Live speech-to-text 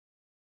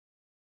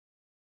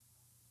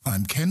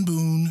I'm Ken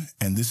Boone,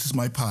 and this is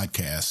my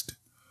podcast,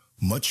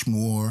 Much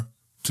More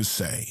to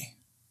Say.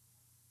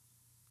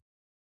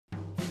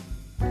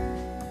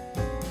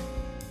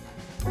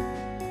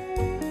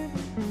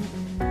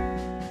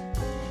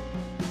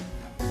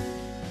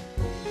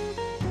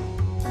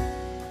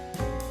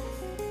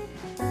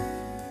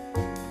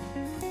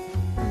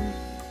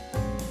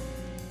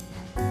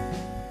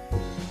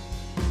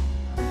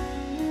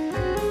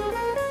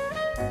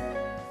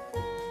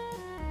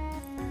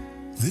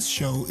 This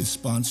show is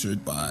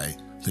sponsored by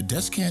the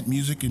Descant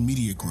Music and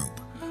Media Group,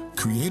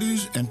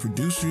 creators and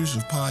producers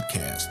of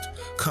podcasts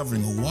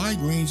covering a wide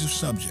range of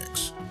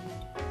subjects.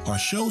 Our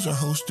shows are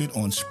hosted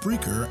on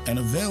Spreaker and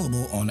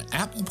available on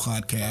Apple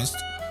Podcasts,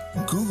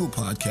 Google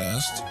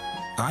Podcasts,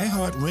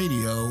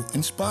 iHeartRadio,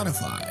 and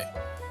Spotify.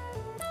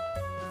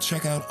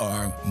 Check out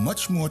our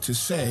Much More to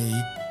Say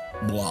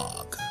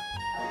blog,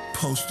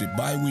 posted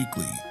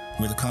bi-weekly,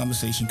 where the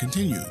conversation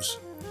continues.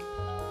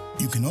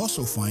 You can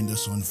also find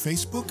us on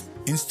Facebook,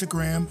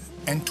 Instagram,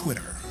 and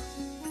Twitter.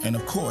 And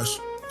of course,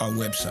 our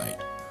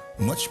website,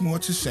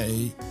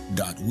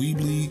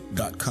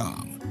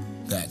 muchmoretosay.weebly.com.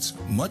 That's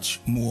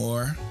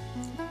muchmore,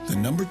 the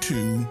number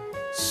 2,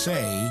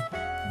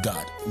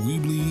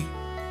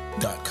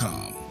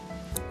 say.weebly.com.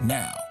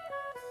 Now,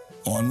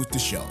 on with the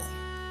show.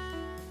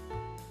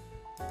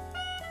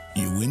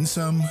 You win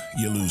some,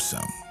 you lose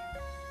some.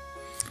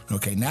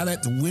 Okay, now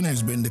that the winner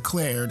has been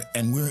declared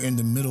and we're in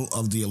the middle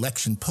of the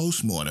election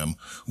postmortem,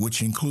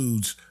 which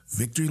includes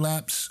victory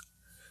laps,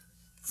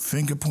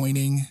 finger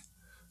pointing,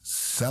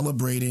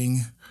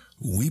 celebrating,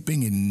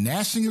 weeping, and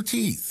gnashing of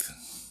teeth.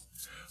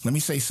 Let me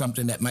say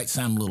something that might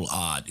sound a little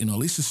odd. At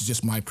least this is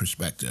just my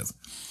perspective.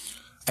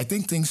 I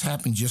think things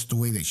happen just the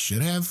way they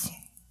should have.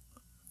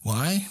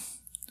 Why?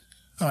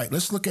 All right,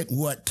 let's look at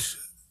what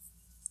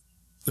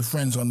the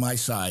friends on my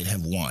side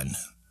have won.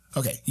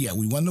 Okay, yeah,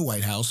 we won the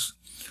White House.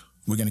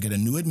 We're going to get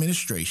a new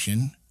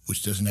administration,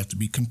 which doesn't have to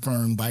be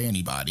confirmed by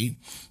anybody.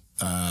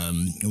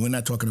 We're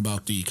not talking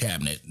about the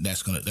cabinet.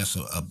 That's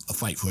a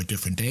fight for a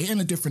different day and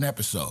a different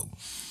episode.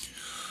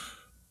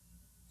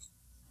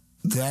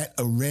 That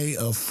array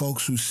of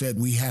folks who said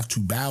we have to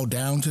bow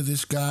down to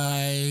this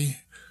guy,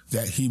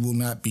 that he will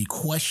not be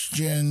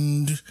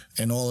questioned,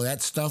 and all of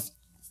that stuff,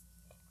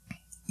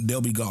 they'll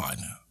be gone.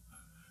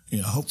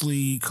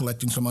 Hopefully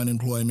collecting some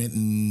unemployment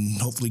and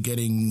hopefully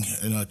getting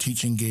a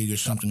teaching gig or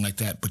something like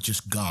that, but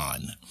just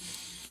gone.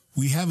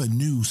 We have a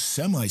new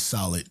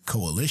semi-solid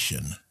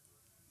coalition.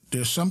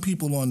 There's some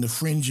people on the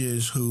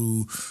fringes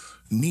who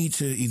need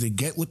to either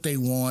get what they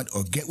want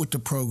or get with the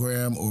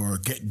program or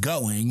get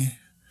going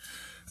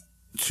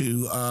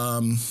to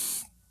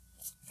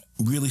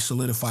really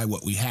solidify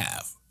what we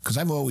have. Because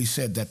I've always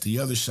said that the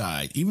other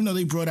side, even though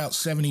they brought out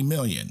 70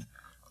 million,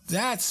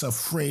 that's a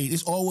frayed,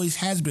 it always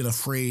has been a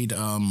frayed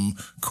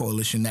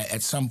coalition that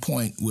at some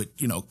point would,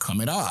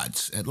 come at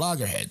odds, at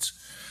loggerheads.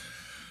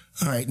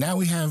 All right, now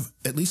we have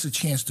at least a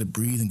chance to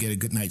breathe and get a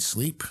good night's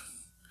sleep,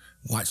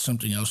 watch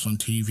something else on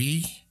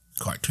TV,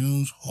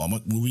 cartoons,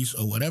 Hallmark movies,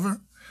 or whatever.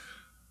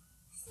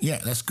 Yeah,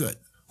 that's good.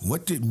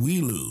 What did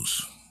we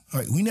lose? All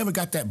right, we never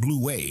got that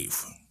blue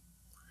wave.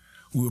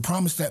 We were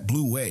promised that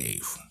blue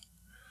wave.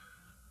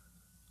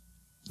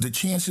 The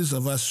chances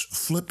of us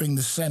flipping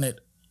the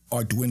Senate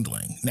are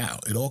dwindling. Now,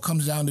 it all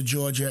comes down to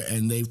Georgia,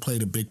 and they've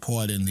played a big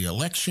part in the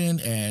election,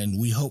 and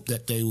we hope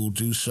that they will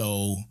do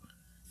so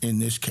in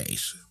this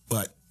case.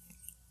 But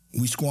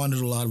we squandered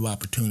a lot of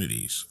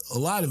opportunities. A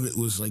lot of it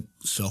was like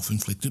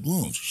self-inflicted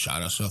wounds.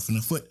 Shot ourselves in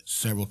the foot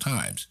several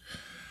times.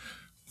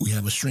 We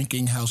have a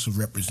shrinking House of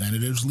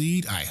Representatives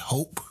lead. I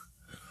hope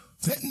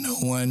that no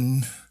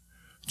one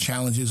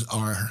challenges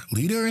our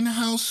leader in the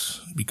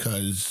House,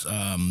 because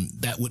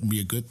that wouldn't be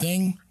a good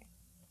thing.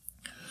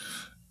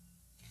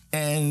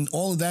 And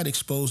all of that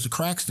exposed the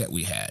cracks that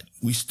we had.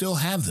 We still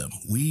have them.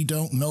 We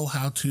don't know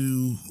how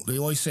to, they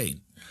always say,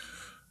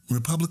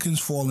 Republicans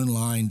fall in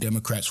line,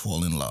 Democrats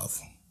fall in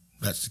love.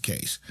 That's the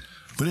case.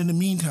 But in the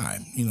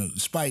meantime,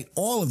 despite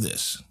all of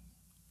this,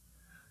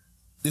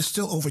 there's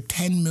still over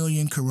 10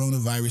 million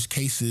coronavirus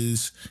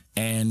cases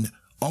and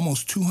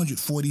almost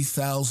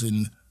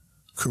 240,000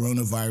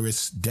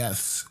 coronavirus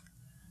deaths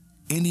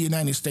in the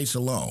United States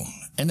alone.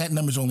 And that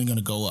number's only going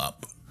to go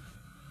up.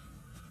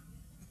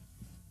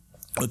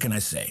 What can I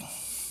say?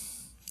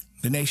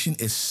 The nation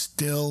is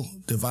still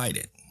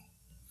divided.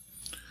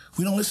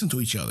 We don't listen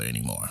to each other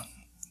anymore.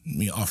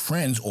 Our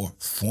friends or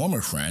former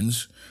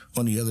friends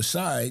on the other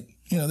side,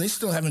 they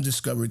still haven't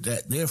discovered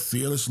that their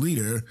fearless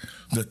leader,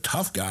 the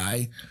tough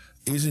guy,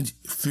 isn't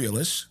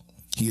fearless,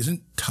 he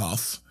isn't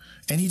tough,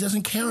 and he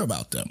doesn't care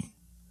about them.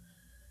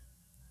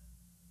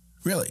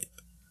 Really.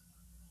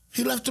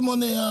 He left them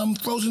on the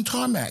frozen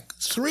tarmac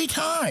 3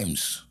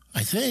 times,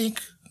 I think.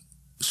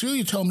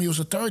 Celia told me it was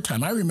the 3rd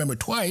time. I remember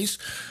twice.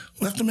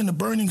 Left them in the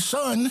burning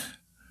sun.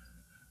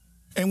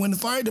 And when the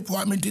fire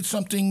department did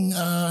something,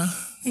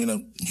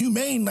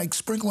 humane, like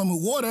sprinkle them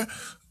with water,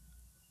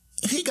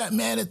 he got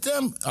mad at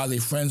them. Are they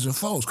friends or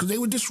foes? Because they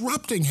were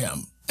disrupting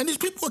him. And these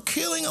people were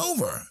keeling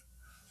over.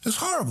 It's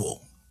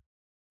horrible.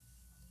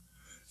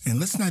 And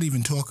let's not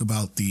even talk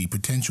about the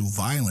potential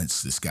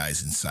violence this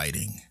guy's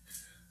inciting.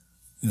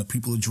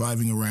 People are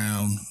driving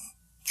around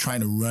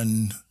trying to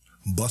run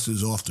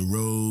buses off the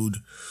road,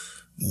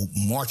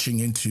 marching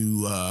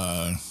into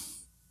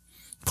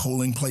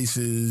polling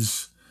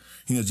places,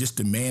 just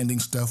demanding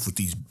stuff with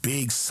these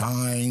big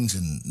signs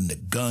and the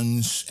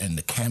guns and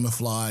the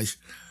camouflage.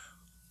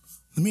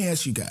 Let me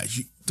ask you guys,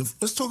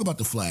 let's talk about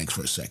the flags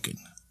for a second.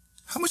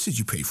 How much did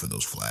you pay for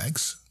those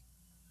flags?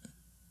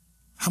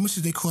 How much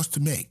did they cost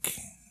to make?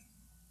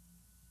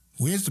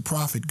 Where's the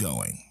profit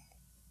going?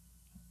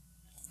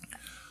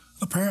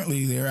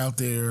 Apparently, they're out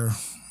there.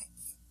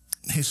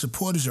 His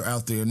supporters are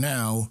out there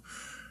now.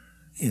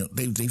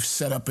 They've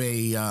set up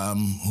a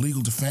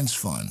legal defense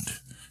fund.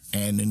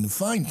 And in the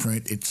fine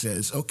print, it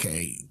says,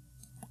 okay,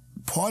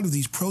 part of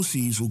these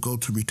proceeds will go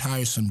to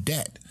retire some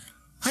debt.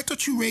 I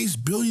thought you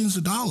raised billions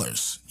of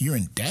dollars. You're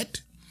in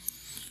debt?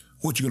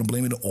 What, you're going to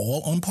blame it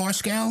all on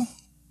Pascal?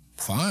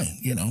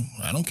 Fine,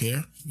 I don't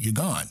care. You're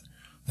gone.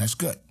 That's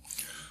good.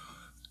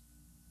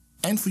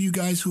 And for you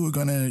guys who are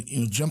going to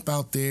jump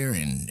out there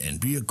and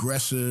be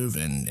aggressive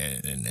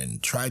and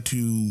try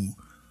to,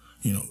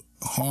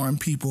 harm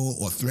people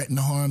or threaten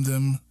to harm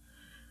them,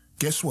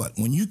 guess what?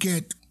 When you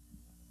get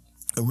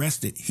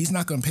arrested, he's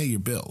not going to pay your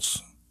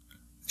bills.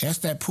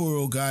 Ask that poor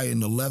old guy in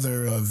the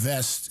leather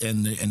vest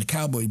and the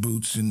cowboy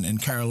boots in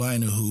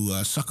Carolina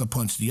who sucker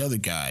punched the other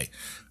guy.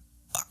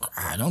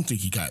 I don't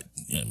think he got,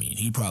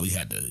 he probably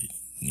had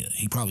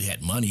he probably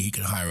had money. He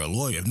could hire a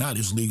lawyer, if not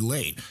his legal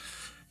aid.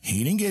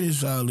 He didn't get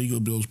his legal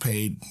bills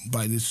paid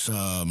by this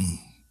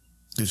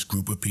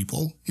group of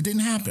people. It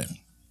didn't happen.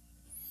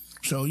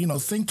 So,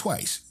 think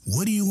twice.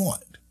 What do you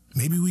want?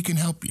 Maybe we can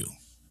help you.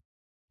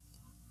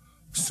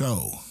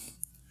 So,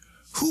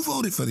 who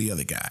voted for the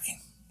other guy?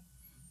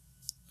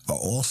 Are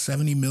all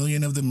 70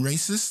 million of them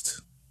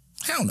racist?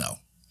 Hell no.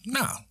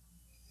 No.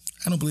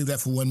 I don't believe that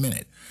for 1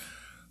 minute.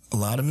 A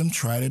lot of them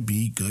try to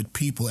be good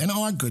people and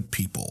are good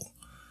people.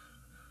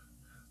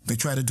 They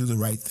try to do the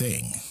right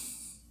thing.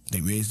 They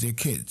raise their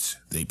kids.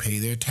 They pay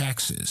their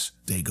taxes.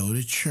 They go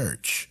to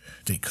church.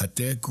 They cut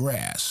their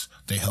grass.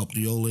 They help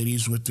the old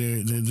ladies with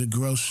their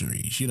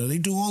groceries. They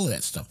do all of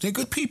that stuff. They're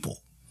good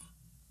people.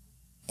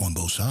 On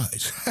both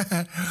sides.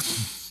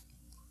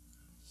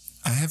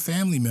 I have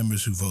family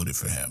members who voted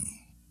for him.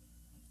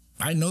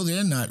 I know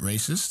they're not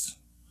racist.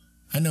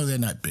 I know they're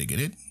not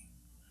bigoted.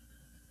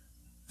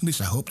 At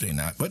least I hope they're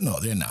not. But no,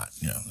 they're not.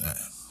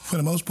 For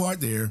the most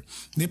part, they're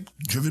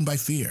driven by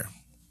fear.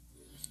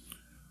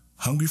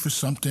 Hungry for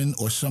something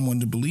or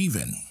someone to believe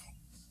in.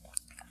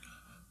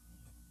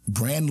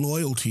 Brand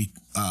loyalty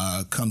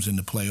comes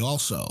into play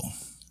also.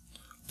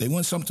 They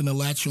want something to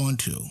latch on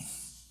to.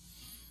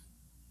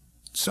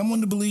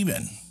 Someone to believe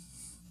in.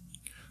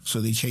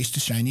 So they chase the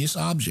shiniest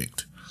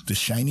object, the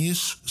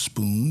shiniest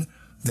spoon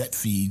that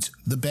feeds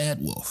the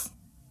bad wolf.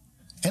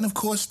 And of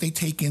course, they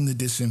take in the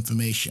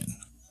disinformation.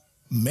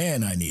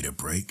 Man, I need a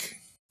break.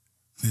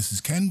 This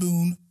is Ken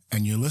Boone,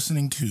 and you're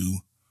listening to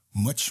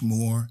Much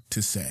More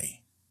to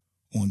Say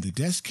on the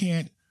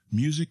Descant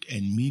Music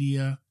and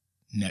Media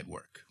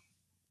Network.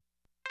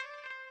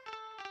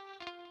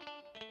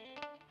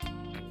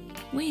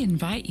 We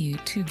invite you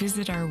to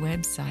visit our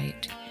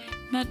website,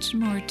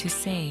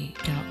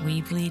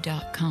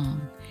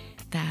 muchmoretosay.weebly.com.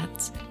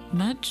 That's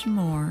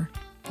muchmore,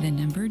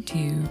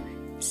 2,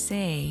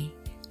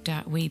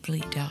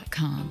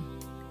 say.weebly.com.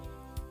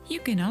 You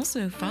can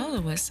also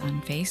follow us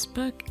on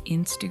Facebook,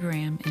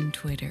 Instagram, and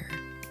Twitter.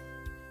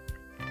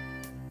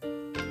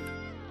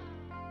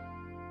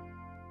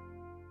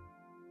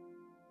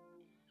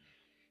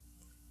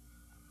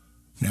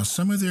 Now,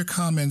 some of their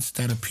comments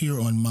that appear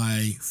on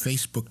my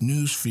Facebook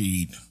news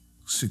feed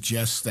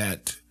suggest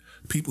that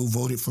people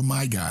voted for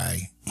my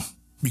guy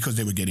because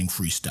they were getting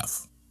free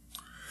stuff.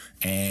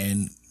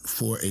 And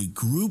for a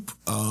group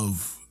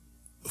of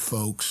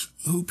folks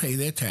who pay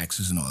their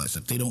taxes and all that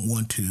stuff, they don't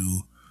want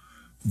to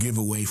give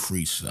away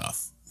free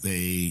stuff.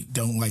 They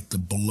don't like the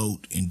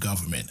bloat in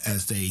government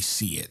as they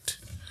see it.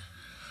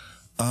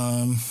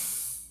 Do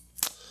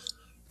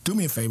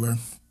me a favor,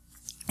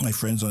 my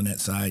friends on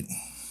that side.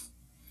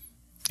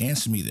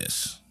 Answer me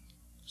this.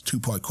 It's a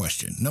two-part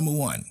question. Number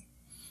one,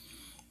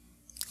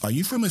 are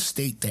you from a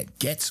state that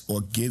gets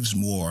or gives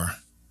more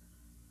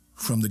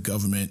from the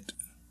government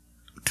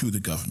to the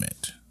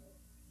government?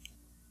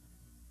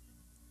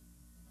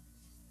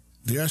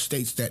 There are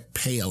states that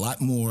pay a lot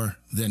more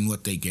than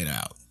what they get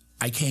out.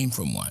 I came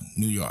from one,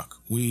 New York.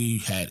 We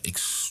had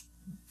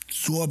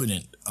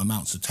exorbitant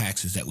amounts of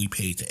taxes that we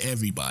paid to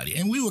everybody,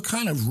 and we were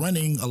kind of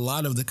running a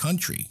lot of the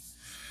country.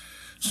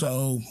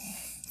 So,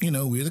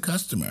 we're the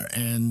customer,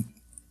 and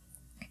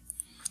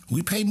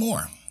we pay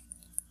more,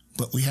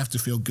 but we have to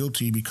feel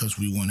guilty because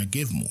we want to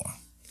give more.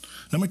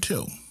 Number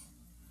two,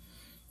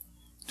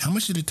 how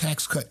much did the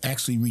tax cut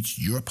actually reach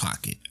your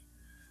pocket,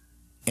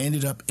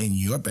 ended up in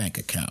your bank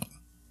account,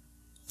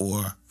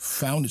 or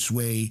found its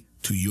way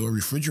to your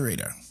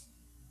refrigerator?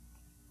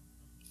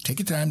 Take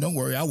your time. Don't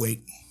worry. I'll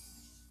wait.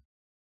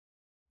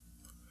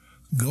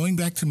 Going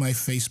back to my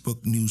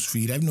Facebook news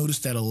feed, I've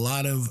noticed that a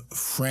lot of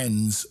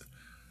friends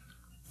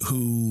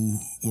who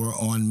were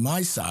on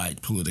my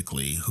side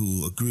politically,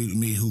 who agreed with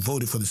me, who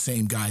voted for the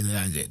same guy that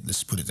I did.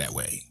 Let's put it that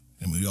way.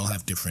 And we all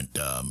have different,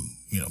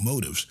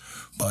 motives.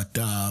 But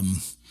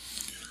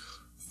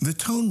the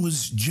tone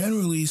was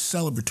generally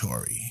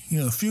celebratory.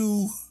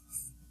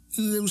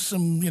 There was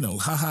some,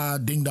 haha,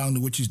 ding dong, the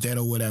witch is dead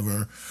or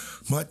whatever.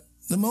 But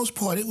the most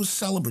part, it was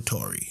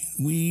celebratory.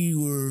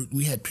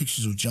 We had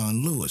pictures of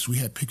John Lewis. We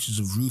had pictures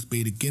of Ruth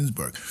Bader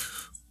Ginsburg.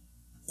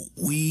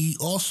 We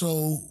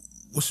also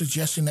were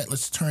suggesting that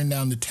let's turn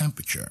down the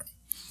temperature.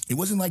 It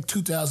wasn't like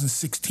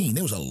 2016.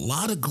 There was a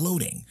lot of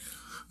gloating.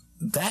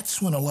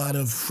 That's when a lot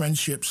of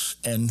friendships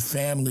and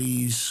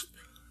families,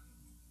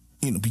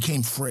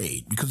 became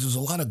frayed because there's a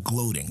lot of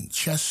gloating.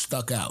 Chest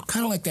stuck out.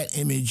 Kind of like that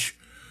image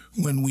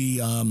when we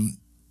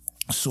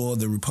saw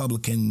the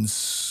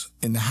Republicans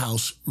in the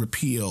House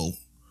repeal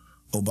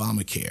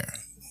Obamacare.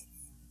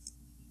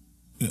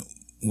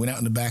 Went out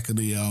in the back of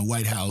the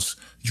White House,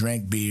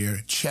 drank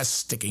beer, chest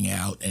sticking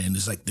out, and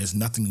it's like there's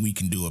nothing we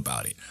can do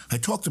about it. I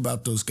talked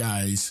about those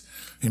guys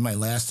in my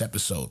last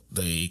episode.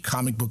 The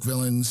comic book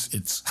villains,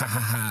 it's ha ha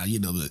ha,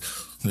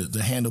 the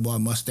handlebar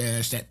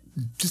mustache, that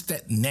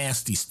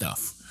nasty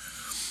stuff.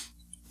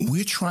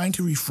 We're trying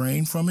to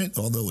refrain from it,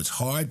 although it's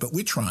hard, but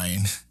we're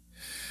trying.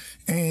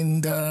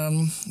 And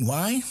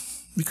why?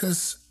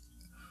 Because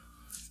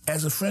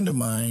as a friend of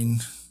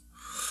mine,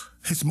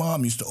 his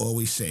mom used to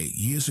always say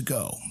years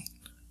ago,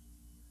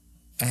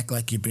 act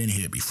like you've been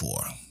here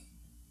before.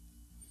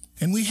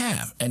 And we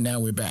have, and now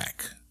we're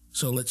back.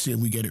 So let's see if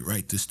we get it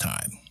right this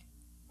time.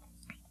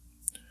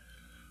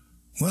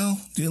 Well,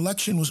 the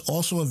election was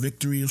also a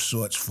victory of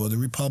sorts for the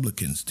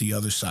Republicans, the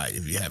other side,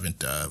 if you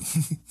haven't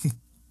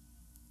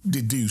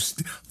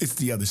deduced. It's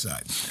the other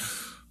side.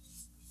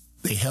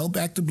 They held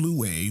back the blue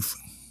wave.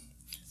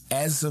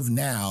 As of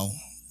now,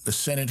 the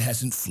Senate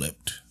hasn't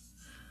flipped.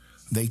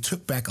 They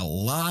took back a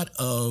lot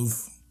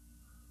of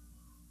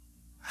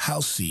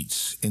House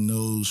seats in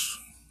those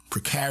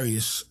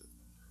precarious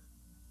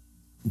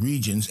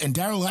regions. And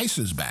Darrell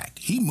Iss's back.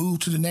 He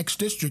moved to the next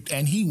district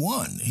and he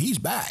won. He's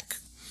back.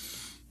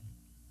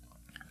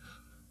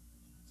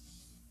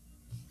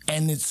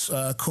 And it's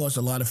caused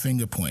a lot of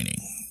finger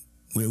pointing,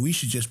 where we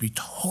should just be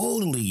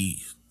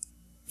totally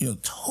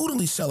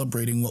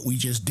celebrating what we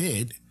just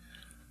did.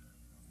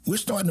 We're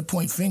starting to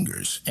point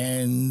fingers,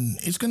 and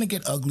it's going to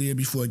get uglier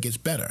before it gets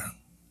better.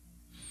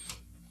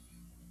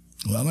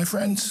 Well, my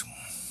friends,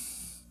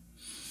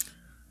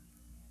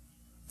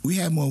 we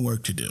have more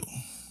work to do.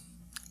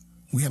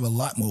 We have a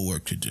lot more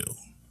work to do.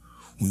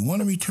 We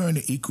want to return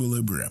to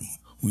equilibrium.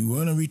 We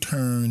want to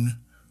return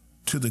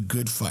to the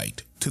good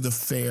fight, to the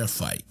fair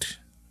fight,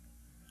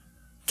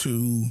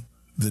 to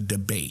the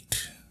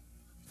debate,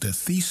 the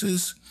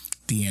thesis,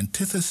 the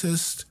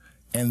antithesis,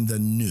 and the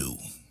new.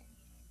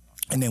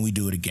 And then we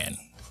do it again.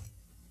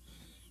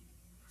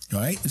 All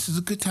right? This is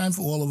a good time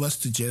for all of us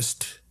to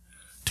just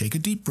take a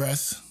deep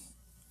breath.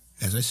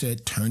 As I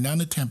said, turn down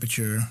the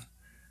temperature,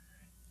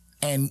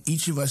 and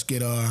each of us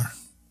get our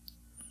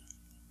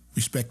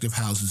respective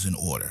houses in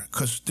order,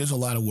 because there's a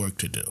lot of work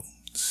to do.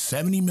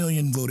 70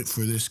 million voted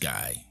for this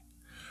guy.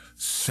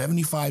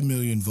 75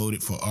 million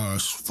voted for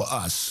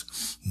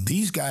us.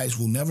 These guys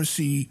will never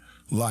see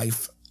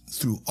life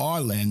through our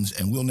lens,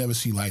 and we'll never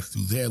see life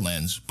through their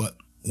lens, but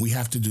we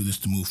have to do this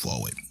to move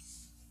forward.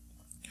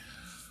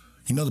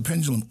 The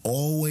pendulum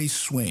always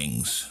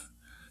swings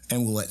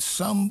and will at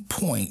some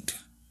point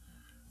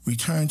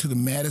return to the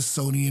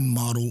Madisonian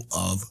model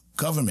of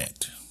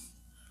government.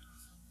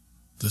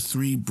 The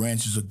three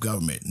branches of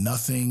government.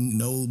 Nothing,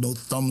 no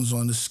thumbs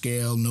on the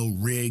scale, no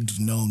rigged,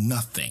 no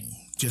nothing.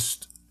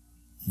 Just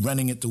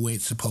running it the way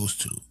it's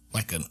supposed to,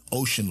 like an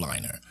ocean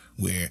liner,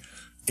 where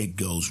it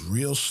goes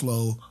real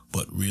slow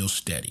but real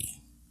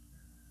steady.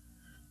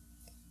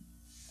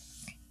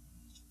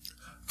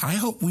 I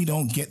hope we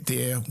don't get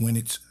there when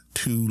it's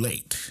too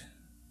late.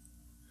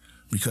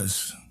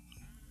 Because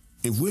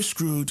if we're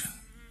screwed,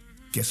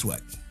 guess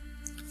what?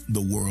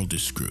 The world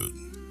is screwed.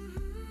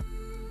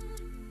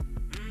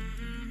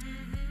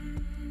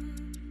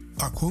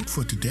 Our quote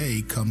for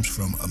today comes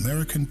from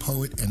American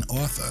poet and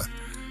author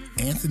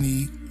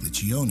Anthony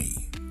Liccioni.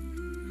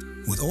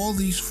 With all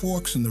these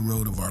forks in the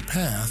road of our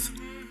path,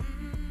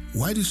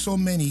 why do so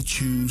many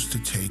choose to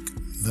take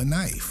the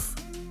knife?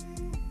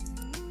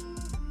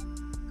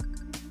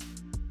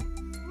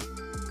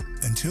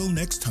 Until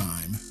next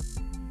time,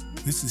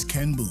 this is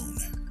Ken Boone.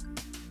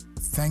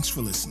 Thanks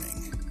for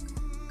listening.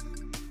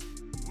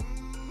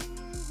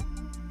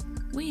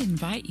 We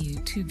invite you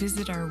to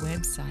visit our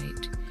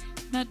website,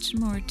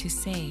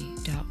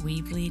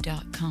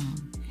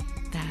 muchmoretosay.weebly.com.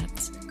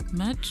 That's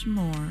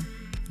muchmore,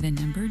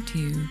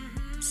 2,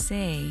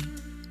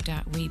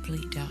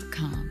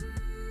 say.weebly.com.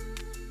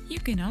 You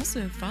can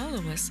also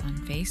follow us on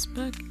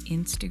Facebook,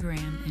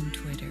 Instagram, and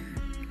Twitter.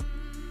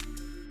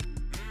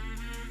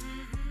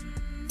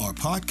 Our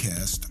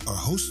podcasts are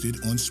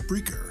hosted on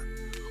Spreaker.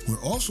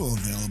 We're also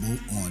available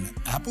on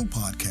Apple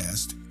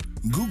Podcast,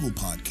 Google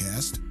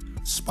Podcast,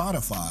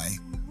 Spotify,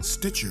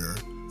 Stitcher,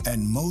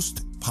 and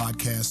most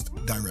podcast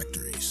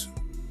directories.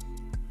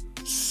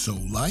 So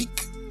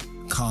like,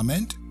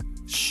 comment,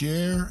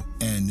 share,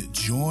 and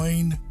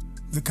join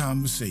the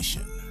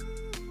conversation.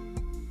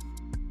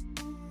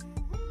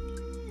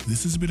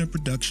 This has been a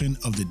production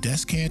of the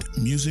Descant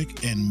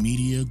Music and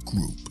Media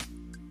Group.